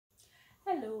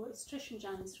Hello, it's Trish and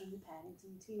Janice from the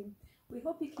parenting team. We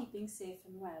hope you're keeping safe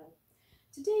and well.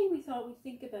 Today we thought we'd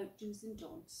think about do's and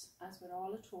don'ts as we're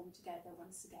all at home together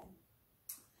once again.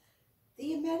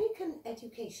 The American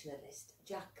educationalist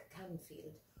Jack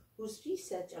Canfield, whose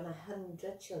research on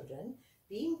 100 children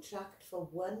being tracked for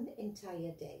one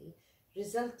entire day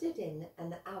resulted in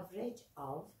an average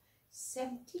of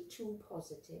 72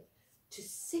 positive to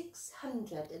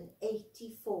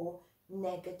 684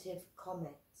 negative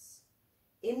comments.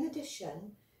 In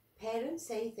addition, parents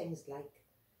say things like,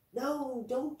 "No,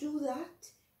 don't do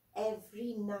that,"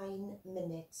 every 9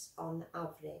 minutes on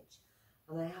average.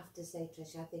 And I have to say,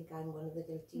 Trish, I think I'm one of the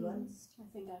guilty ones. I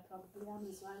think I probably am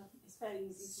as well. It's very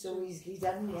easy to So do. easily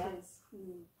done, yeah. It is.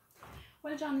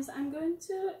 Well, Janice, I'm going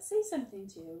to say something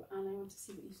to you and I want to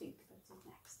see what you think about it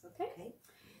next, okay? Okay.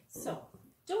 So,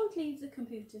 don't leave the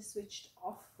computer switched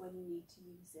off when you need to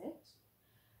use it.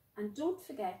 And don't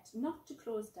forget not to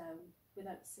close down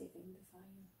without saving the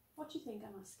file. What do you think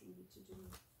I'm asking you to do?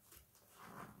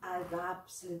 I've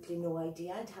absolutely no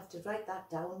idea. I'd have to write that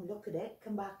down, look at it,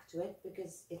 come back to it,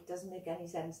 because it doesn't make any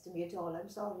sense to me at all. I'm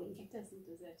sorry. It doesn't,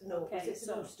 does it? No, okay, is it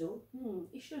supposed to?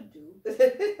 It should do.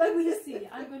 But we'll see.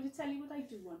 I'm going to tell you what I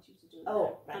do want you to do.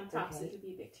 Oh, now, right, and perhaps okay. it'll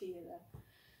be a bit clearer.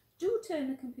 Do turn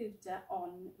the computer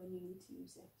on when you need to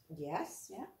use it. Yes.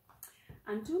 Yeah.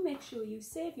 And do make sure you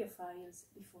save your files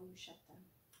before you shut down.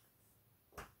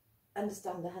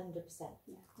 Understand 100%.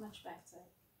 Yeah, much better.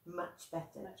 Much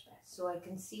better. Much better. So I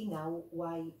can see now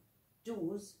why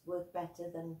do's work better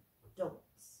than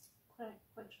don'ts. Quite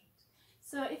right.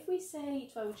 So if we say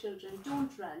to our children,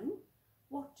 don't run,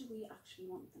 what do we actually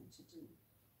want them to do?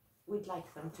 We'd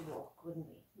like them to walk, wouldn't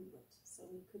we? We would. So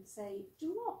we could say,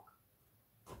 do walk.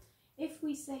 If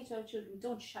we say to our children,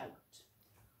 don't shout.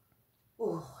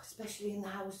 Oh, especially in the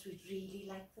house, we'd really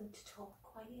like them to talk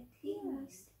quietly and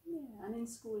nicely. Yeah, and in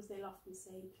schools they'll often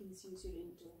say, please use your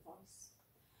indoor voice.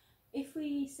 If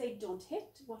we say don't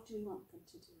hit, what do we want them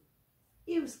to do?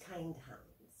 Use kind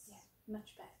hands. Yeah,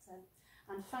 much better.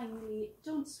 And finally,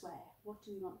 don't swear. What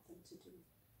do we want them to do?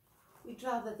 We'd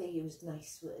rather they used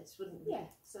nice words, wouldn't we? Yeah,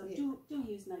 so do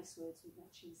use nice words, would be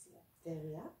much easier. There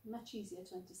we are. Much easier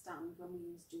to understand when we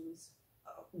use do's.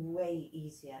 Way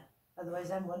easier.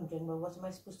 Otherwise I'm wondering, well, what am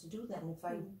I supposed to do then if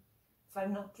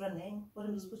I'm not running? What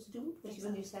am I supposed to do? Because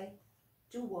when you say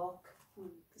do walk,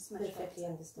 perfectly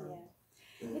understand.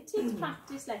 Yeah. It takes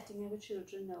practice letting our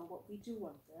children know what we do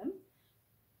want them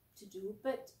to do,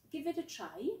 but give it a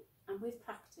try, and with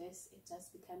practice it does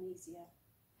become easier.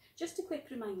 Just a quick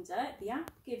reminder, the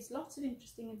app gives lots of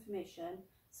interesting information,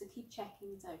 so keep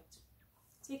checking it out.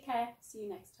 Take care, see you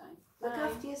next time. Look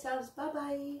after yourselves,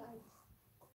 bye-bye. Bye.